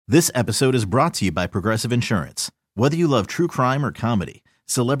This episode is brought to you by Progressive Insurance. Whether you love true crime or comedy,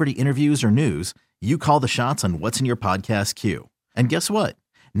 celebrity interviews or news, you call the shots on what's in your podcast queue. And guess what?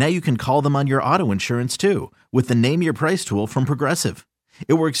 Now you can call them on your auto insurance too with the Name Your Price tool from Progressive.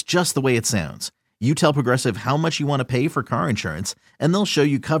 It works just the way it sounds. You tell Progressive how much you want to pay for car insurance, and they'll show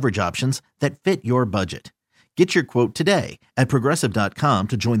you coverage options that fit your budget. Get your quote today at Progressive.com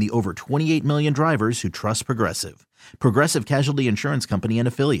to join the over 28 million drivers who trust Progressive. Progressive Casualty Insurance Company and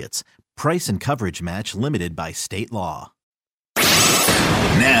Affiliates. Price and coverage match limited by state law.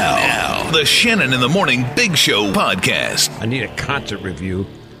 Now, the Shannon in the Morning Big Show podcast. I need a concert review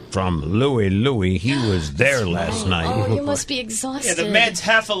from Louie Louie. He was there last night. Oh, you must be exhausted. Yeah, the man's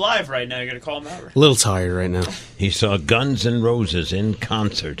half alive right now. You're going to call him out? A little tired right now. He saw Guns N' Roses in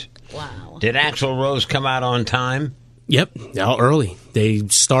concert. Wow. Did Axl Rose come out on time? Yep, early. They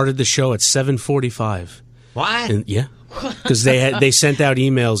started the show at 7:45. Why? Yeah, because they sent out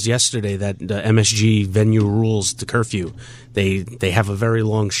emails yesterday that MSG venue rules the curfew. They have a very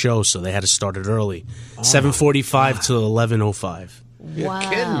long show, so they had to start it early. 7:45 to 11:05. Wow. You're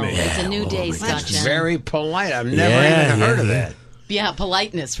kidding me. It's a new day, Scott. That's very polite. I've never even heard of that. Yeah,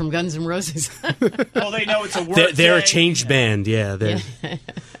 politeness from Guns N' Roses. Well, they know it's a work They're a day. changed band, yeah.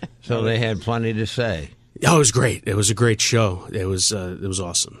 So they had plenty to say. Oh, it was great. It was a great show. It was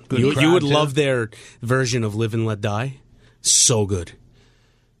awesome. Good You crowd, would too? love their version of Live and Let Die. So good.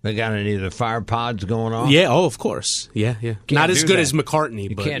 They got any of the fire pods going on? Yeah, of course. Yeah. Not as do good that. as McCartney,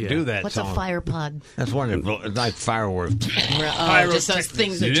 You but can't yeah. do that What's song. a fire pod? That's one of it's like fireworks. Just those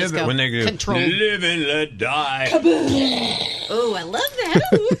things that just go when they go, controlled. live and let die. Oh, I love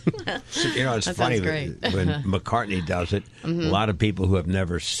that. You know, it's That funny sounds great. when McCartney does it. A lot of people who have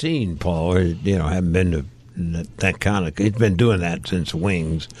never seen Paul, or haven't been to that kind of. He's been doing that since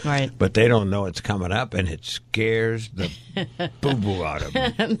Wings, Right. But they don't know it's coming up, and it scares the boo boo out of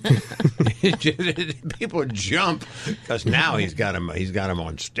them. People jump because now he's got him. He's got him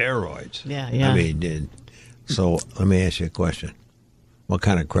on steroids. Yeah. I mean, so let me ask you a question: what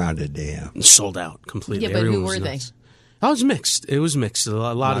kind of crowd did they have? Sold out completely. Yeah, but Everyone who was were they? nuts. Oh, it was mixed. It was mixed. A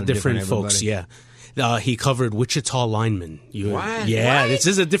lot of different folks. everybody? Yeah. He covered Wichita Linemen. What? Yeah, What? this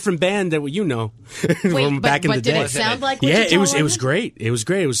is a different band that you know from back in the did day. it sound like Yeah, Wichita it was Linemen? great. It was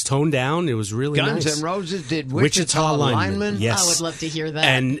great. It was toned down. It was really Guns nice. N' Roses did Wichita Linemen. Yes. I would love to hear that.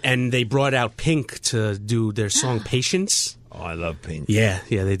 And they brought out Pink to do their song Patience. Oh, I love Pink. Yeah,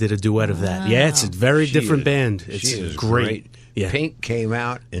 they did a duet of that. Yeah, it's a very different band. She It's is great. Yeah. Pink came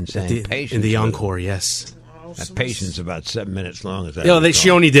out and sang Patience. in the with encore, yes. That Patience about 7 minutes long. As She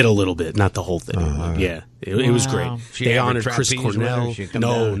only did a little bit, not the whole thing. Yeah, it was great. She They had her honored Chris trapeze with her? Cornell. She come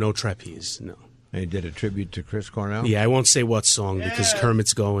No, down? no trapeze. No. They did a tribute to Chris Cornell? Yeah, I won't say what song because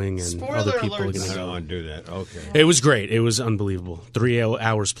Kermit's going and Spoiler other people are alerts. going I to don't go. want to do that. Okay. It was great. It was unbelievable. 3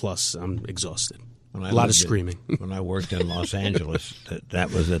 hours plus. I'm exhausted. When I A lot of lived in- screaming. When I worked in Los Angeles,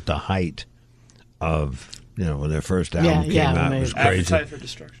 that was at the height of, when their first album came out. It was crazy. Appetite for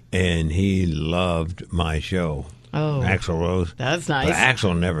Destruction. And he loved my show. Oh. Axl Rose. That's nice. But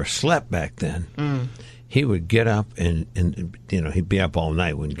Axl never slept back then. He would get up and he'd be up all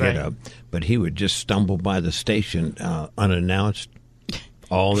night, wouldn't get Right. up. But he would just stumble by the station unannounced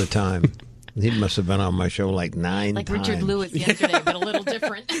all the time. He must have been on my show like 9 like times. Richard Lewis yesterday, but a little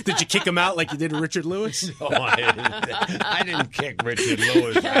different. Did you kick him out like you did Richard Lewis? No, I didn't kick Richard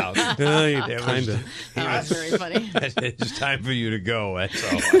Lewis out. Kind of. That's very funny. It's time for you to go, that's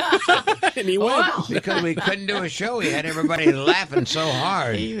all. And he went. Because we couldn't do a show. He had everybody laughing so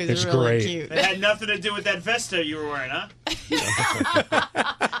hard. He was It's really great. cute. It had nothing to do with that Vesta you were wearing, huh?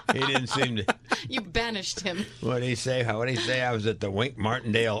 He didn't seem to. You banished him What did he say? I was at the Wink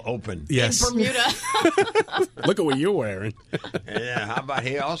Martindale Open. Yes. in Bermuda. Look at what you're wearing. Yeah, how about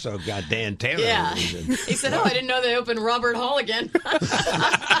he also got Dan Taylor? Yeah. He said, I didn't know they opened Robert Hall again.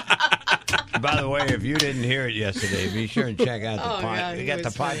 By the way, if you didn't hear it yesterday, be sure and check out the God, You he got the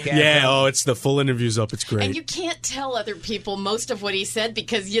was funny. podcast? Yeah, it's the full interview's up. It's great. And you can't tell other people most of what he said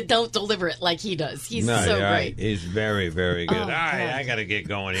because you don't deliver it like he does. He's No, so you're right. great. He's very, very good. Oh, All right, God. I got to get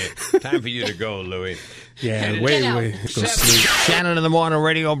going here. Time for you to go, Louie. Yeah, Get out. go sleep. Shannon in the Morning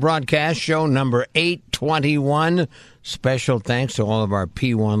radio broadcast, show number 821. Special thanks to all of our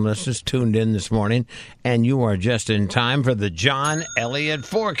P1 listeners tuned in this morning. And you are just in time for the John Elliott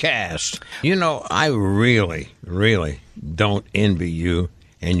forecast. I really, really don't envy you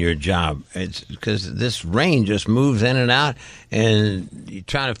in your job? It's because this rain just moves in and out, and you're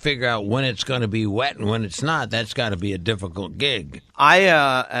trying to figure out when it's going to be wet and when it's not. That's got to be a difficult gig.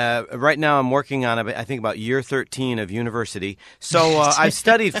 Right now I'm working on, I think, about year 13 of university. So I've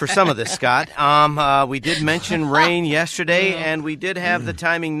studied for some of this, Scott. We did mention rain yesterday, and we did have the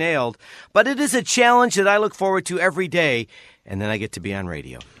timing nailed. But it is a challenge that I look forward to every day, and then I get to be on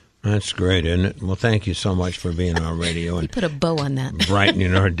radio. That's great, isn't it? Well, thank you so much for being on radio and Put a bow on that.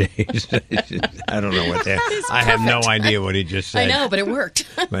 brightening our days. I don't know what that. I have no idea what he just said. I know, but it worked.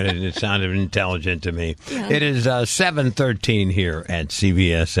 But it sounded intelligent to me. Yeah. It is 7:13 here at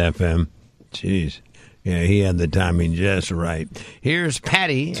CBS FM. Jeez. Yeah, he had the timing just right. Here's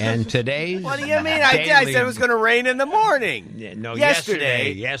Patty, and today's... What do you mean? I said it was going to rain in the morning. Yeah, no,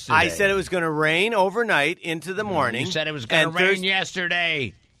 yesterday. Yesterday. I said it was going to rain overnight into the morning. You said it was going to rain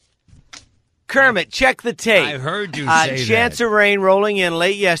yesterday. Kermit, check the tape. I heard you say that. Chance of rain rolling in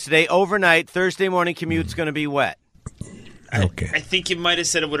late yesterday, overnight. Thursday morning commute's going to be wet. Okay. I think you might have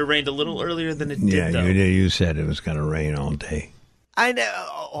said it would have rained a little earlier than it did, though. Yeah, you said it was going to rain all day. I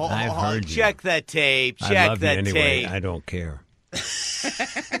know. I've heard you. Check that tape. I Check love that you anyway. tape. I don't care.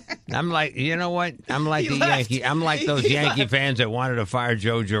 I'm like, you know what? I'm like Yankee. I'm like those Yankee fans that wanted to fire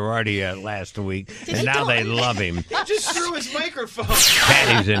Joe Girardi last week, and now they love him. He just threw his microphone.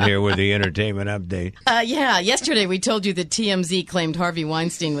 Patty's in here with the entertainment update. Yesterday we told you that TMZ claimed Harvey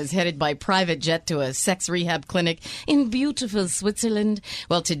Weinstein was headed by private jet to a sex rehab clinic in beautiful Switzerland.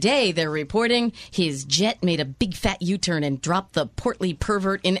 Well, today they're reporting his jet made a big fat U-turn and dropped the portly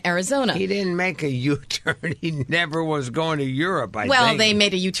pervert in Arizona. He didn't make a U-turn. He never was going to Europe, I Well, think. they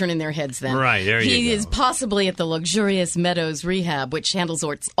made a U-turn in their heads then. Right, there you go. He is possibly at the luxurious Meadows Rehab, which handles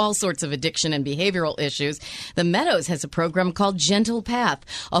all sorts of addiction and behavioral issues. The Meadows has a program called Gentle Path,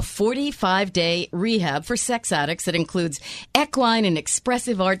 a 45-day rehab for sex addicts that includes equine and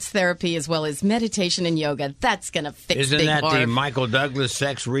expressive arts therapy as well as meditation and yoga. That's going to fix Isn't Big that Harv. the Michael Douglas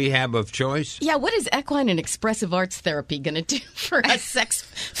sex rehab of choice? Yeah, what is equine and expressive arts therapy going to do for a sex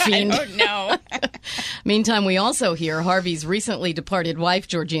fiend? I don't know. Meantime, we also hear Harvey's recently departed wife,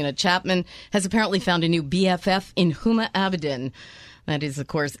 Georgina Chapman, has apparently found a new BFF in Huma Abedin. That is, of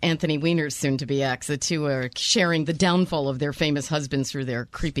course, Anthony Weiner's soon-to-be ex. The two are sharing the downfall of their famous husbands through their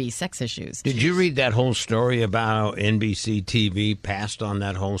creepy sex issues. Did you read that whole story about how NBC TV passed on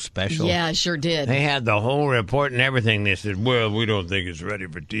that whole special? Yeah, I sure did. They had the whole report and everything. They said, well, we don't think it's ready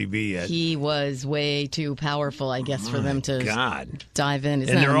for TV yet. He was way too powerful, I guess, for them to dive in. And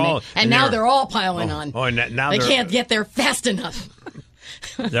they're all, and now they're all piling on. Oh, and now they can't get there fast enough.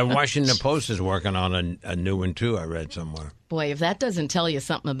 The Washington Post is working on a new one, too, I read somewhere. Boy, if that doesn't tell you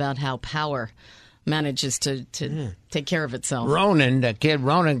something about how power manages to take care of itself. That kid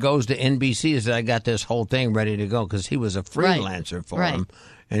Ronan goes to NBC and said, I got this whole thing ready to go because he was a freelancer for him.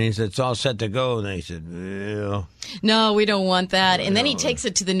 And he said, it's all set to go. And they said, well. No, we don't want that. And then he takes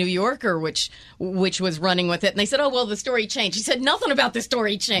it to the New Yorker, which was running with it. And they said, oh, well, the story changed. He said, nothing about the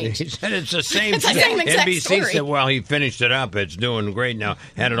story changed. He said it's the same it's the same exact NBC story. said, well, he finished it up. It's doing great now.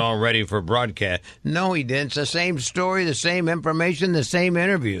 Had it all ready for broadcast. No, he didn't. It's the same story, the same information, the same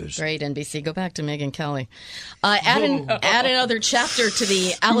interviews. Great, NBC. Go back to Megyn Kelly. Add another chapter to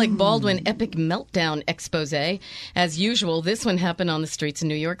the Alec Baldwin epic meltdown expose. As usual, this one happened on the streets in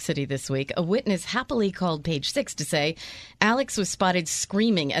New York City this week. A witness happily called Page 6 to say Alex was spotted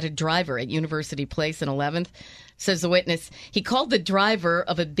screaming at a driver at University Place in 11th. Says the witness, he called the driver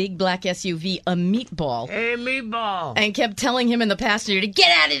of a big black SUV a meatball. Hey, meatball. And kept telling him and the passenger to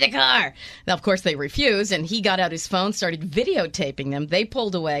get out of the car. Now, of course, they refused, and he got out his phone, started videotaping them. They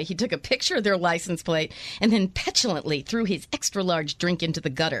pulled away. He took a picture of their license plate and then petulantly threw his extra-large drink into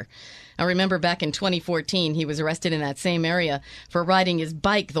the gutter. I remember back in 2014, he was arrested in that same area for riding his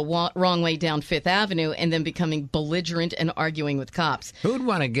bike the wrong way down Fifth Avenue and then becoming belligerent and arguing with cops. Who'd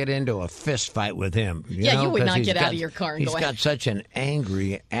want to get into a fist fight with him? You would not get out of your car and go He's got such an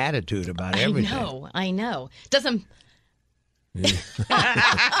angry attitude about everything. I know. Doesn't...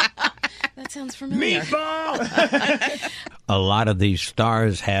 That sounds familiar. Meatball! A lot of these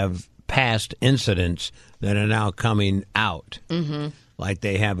stars have past incidents that are now coming out. Mm-hmm. Like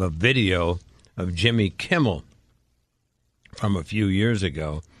they have a video of Jimmy Kimmel from a few years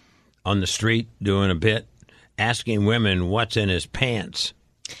ago on the street doing a bit, asking women what's in his pants.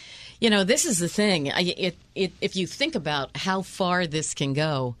 You know, this is the thing. If you think about how far this can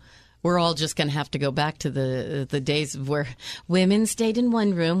go, we're all just going to have to go back to the days where women stayed in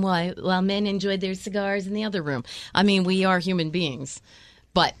one room while men enjoyed their cigars in the other room. I mean, we are human beings,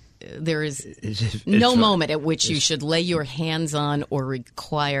 but there is no moment at which you should lay your hands on or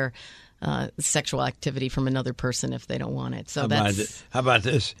require sexual activity from another person if they don't want it. So How about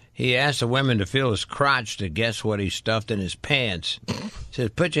this? He asked the women to feel his crotch to guess what he stuffed in his pants. He says,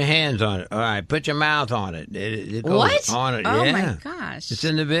 put your hands on it. All right, put your mouth on it. It goes What? on it. Oh, yeah. my gosh. It's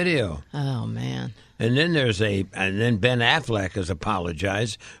in the video. Oh, man. And then then Ben Affleck has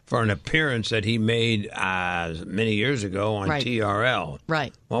apologized for an appearance that he made many years ago on Right. TRL.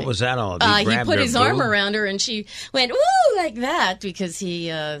 Right. What was that all about? He put his arm around her, and she went, woo, like that, because he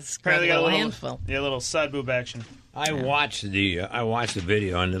scrubbed Apparently a got little handful. a little side boob action. I watched the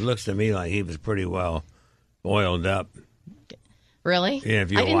video, and it looks to me like he was pretty well oiled up. Really? Yeah,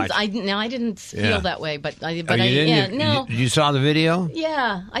 if you I watch. didn't feel that way, but You didn't? You saw the video?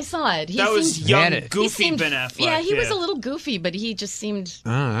 Yeah, I saw it. That was seemed, young, He goofy seemed, Ben Affleck. Yeah, he was a little goofy, but he just seemed.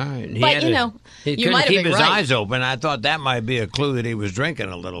 Oh, all right. He But, had you to- know, he you couldn't might have keep been his right. eyes open. I thought that might be a clue that he was drinking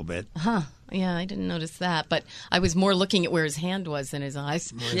a little bit. Huh. Yeah, I didn't notice that, but I was more looking at where his hand was than his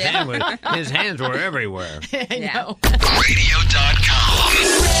eyes. His hands were everywhere. I know.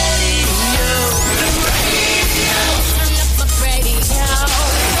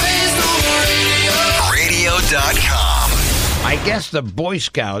 Radio.com. I guess the Boy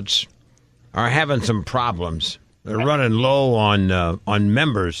Scouts are having some problems. They're running low on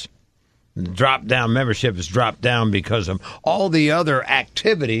members. Membership has dropped down because of all the other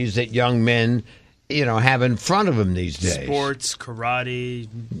activities that young men, have in front of them these days. Sports, karate,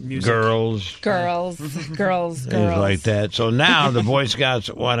 music. Girls, Girls. things like that. So now the Boy Scouts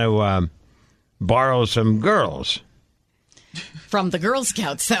want to borrow some girls. From the Girl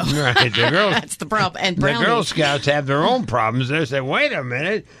Scouts, though. Right, the girls. That's the problem. And The brownies. Girl Scouts have their own problems. They say, "Wait a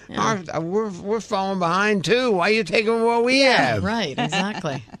minute, we're falling behind too. Why are you taking what we have?" Right,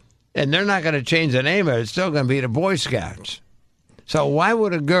 exactly. And they're not going to change the name of it. It's still going to be the Boy Scouts. So why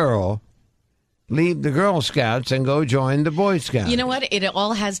would a girl leave the Girl Scouts and go join the Boy Scouts? You know what? It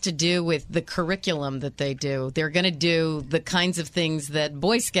all has to do with the curriculum that they do. They're going to do the kinds of things that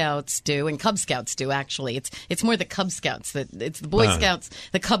Boy Scouts do and Cub Scouts do, actually. It's more the Cub Scouts. It's the Boy Scouts.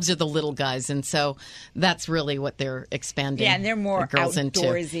 The Cubs are the little guys, and so that's really what they're expanding. Yeah, and they're more the girls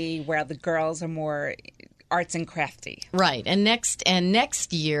outdoorsy, where the girls are more arts and crafty. Right. And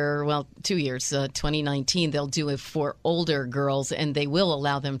next year, well, 2 years, 2019, they'll do it for older girls, and they will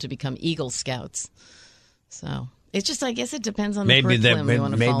allow them to become Eagle Scouts. So it's just, I guess it depends on the curriculum you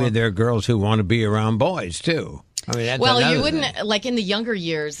want to follow. Maybe they're girls who want to be around boys, too. I mean, that's well, another you wouldn't, thing. like in the younger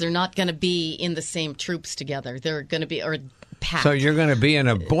years, they're not going to be in the same troops together. They're going to be, or pack. So you're going to be in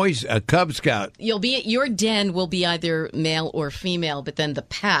a Cub Scout. Your den will be either male or female, but then the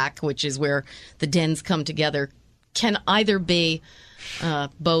pack, which is where the dens come together, can either be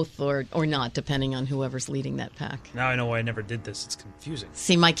both or not, depending on whoever's leading that pack. Now I know why I never did this. It's confusing.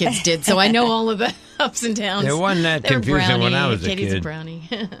 See, my kids did, so I know all of the ups and downs. It wasn't that They're confusing when I was a Katie's kid. a brownie.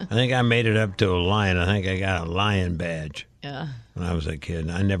 I think I made it up to a lion. I think I got a lion badge Yeah. when I was a kid.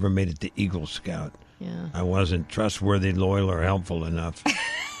 I never made it to Eagle Scout. Yeah. I wasn't trustworthy, loyal, or helpful enough.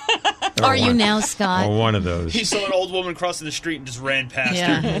 Are you now, Scott? Or one of those. He saw an old woman crossing the street and just ran past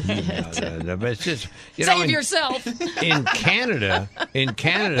her. Yeah. But it's just Save yourself. in Canada,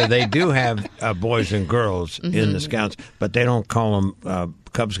 they do have boys and girls in the Scouts, but they don't call them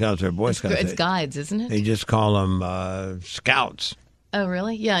Cub Scouts or Boy Scouts. It's guides, isn't it? They just call them Scouts. Oh,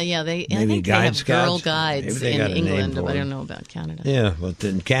 really? Yeah. I Maybe think guide they have scouts? girl guides Maybe they in got a name England, for but I them. don't know about Canada. Yeah, but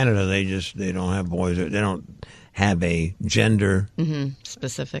in Canada, they don't have boys. They don't have a gender.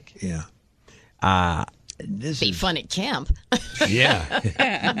 Specific. Yeah. This Be is fun at camp.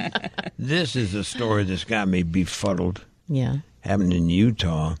 yeah. This is a story that's got me befuddled. Yeah. Happened in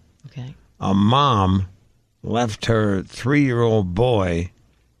Utah. Okay. A mom left her 3-year-old boy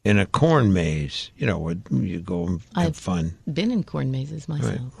in a corn maze. You know, where you go and have I've fun. Been in corn mazes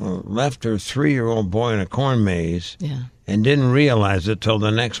myself. Right. Well, left her 3-year-old boy in a corn maze Yeah. and didn't realize it till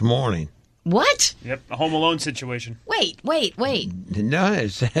the next morning. What? Yep, a Home Alone situation. Wait. No, it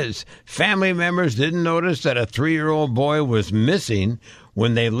says family members didn't notice that a 3-year-old boy was missing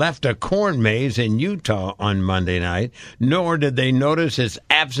when they left a corn maze in Utah on Monday night, nor did they notice his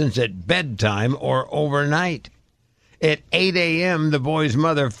absence at bedtime or overnight. At 8 a.m., the boy's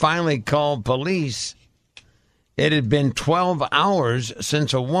mother finally called police. It had been 12 hours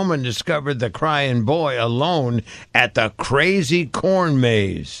since a woman discovered the crying boy alone at the crazy corn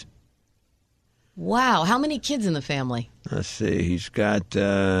maze. Wow. How many kids in the family? Let's see. He's got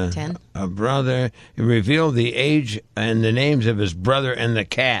 10? A brother. He revealed the age and the names of his brother and the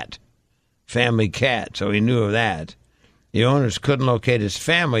cat, family cat, so he knew of that. The owners couldn't locate his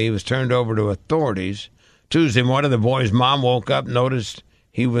family. He was turned over to authorities. Tuesday morning, the boy's mom woke up and noticed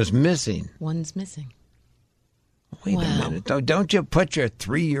he was missing. One's missing. Wait a minute, though. Don't you put your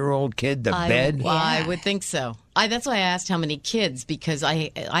 3-year-old kid to bed? I would think so. That's why I asked how many kids, because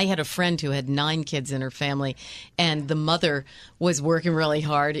I had a friend who had 9 kids in her family, and the mother was working really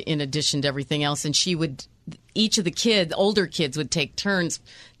hard in addition to everything else, and each of the older kids would take turns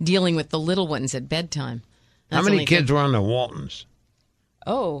dealing with the little ones at bedtime. How many kids were on the Waltons?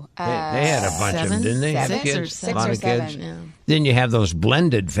 Oh, They had a bunch of them, didn't they? Six A lot or of kids. seven. Yeah. Then you have those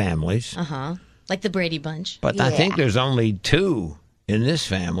blended families. Like the Brady Bunch. But I think there's only 2 in this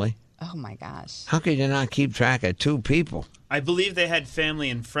family. Oh my gosh. How could you not keep track of 2 people? I believe they had family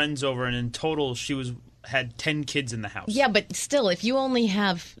and friends over, and in total, had 10 kids in the house. Yeah, but still, if you only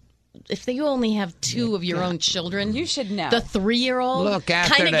have 2 of your own children, You should know. The 3-year-old Look,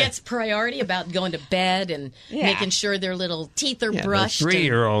 after kind of that- gets priority about going to bed and making sure their little teeth are Yeah, brushed. the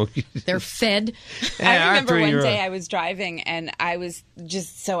 3-year-old. And they're fed. I our remember one 3-year-old. day I was driving and I was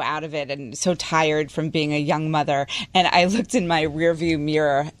just so out of it and so tired from being a young mother. And I looked in my rearview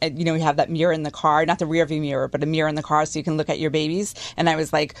mirror. And, you know, you have that mirror in the car, not the rearview mirror, but a mirror in the car so you can look at your babies. And I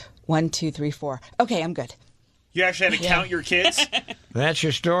was like, 1, 2, 3, 4. Okay, I'm good. You actually had to count your kids? That's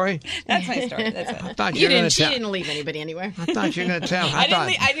your story? That's my story. That's it. I thought You you were going didn't. to She tell. didn't leave anybody anywhere. I thought you were going to tell.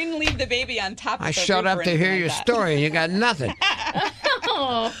 I didn't leave the baby on top of I the showed roof up or to anything hear like your that. story, and you got nothing.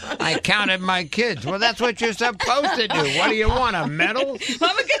 I counted my kids. Well, that's what you're supposed to do. What do you want, a medal? Well,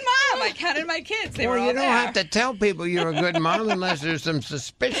 I'm a good mom. I counted my kids. They were Well, all you don't there. have to tell people you're a good mom unless there's some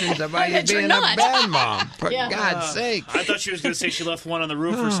suspicions about you that you're being not. a bad mom. For Yeah. God's sake. I thought she was going to say she left one on the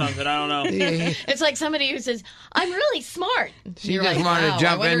roof or something. I don't know. It's like somebody who says, "I'm really smart." She You're just like, wanted "Wow, to I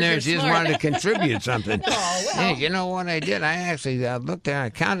jump wonder in if there. you're She just smart." wanted to contribute something. Oh, well. Hey, you know what I did? I actually looked there, I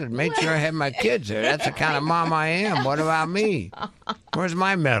counted, made sure I had my kids there. That's the kind of mom I am. What about me? Where's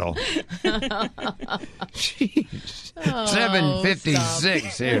my medal? Jeez.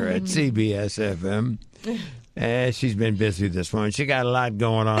 7:56 here at CBS FM. She's been busy this morning. She got a lot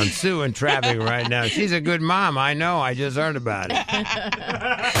going on. Sue in traffic right now. She's a good mom. I know. I just heard about it.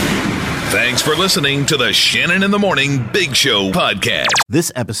 Thanks for listening to the Shannon in the Morning Big Show podcast.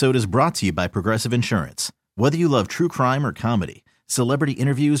 This episode is brought to you by Progressive Insurance. Whether you love true crime or comedy, celebrity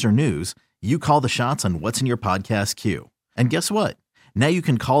interviews or news, you call the shots on what's in your podcast queue. And guess what? Now you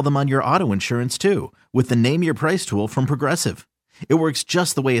can call them on your auto insurance too with the Name Your Price tool from Progressive. It works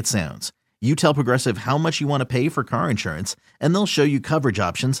just the way it sounds. You tell Progressive how much you want to pay for car insurance, and they'll show you coverage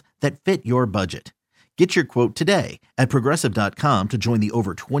options that fit your budget. Get your quote today at Progressive.com to join the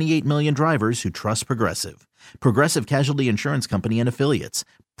over 28 million drivers who trust Progressive. Progressive Casualty Insurance Company and Affiliates.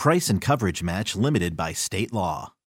 Price and coverage match limited by state law.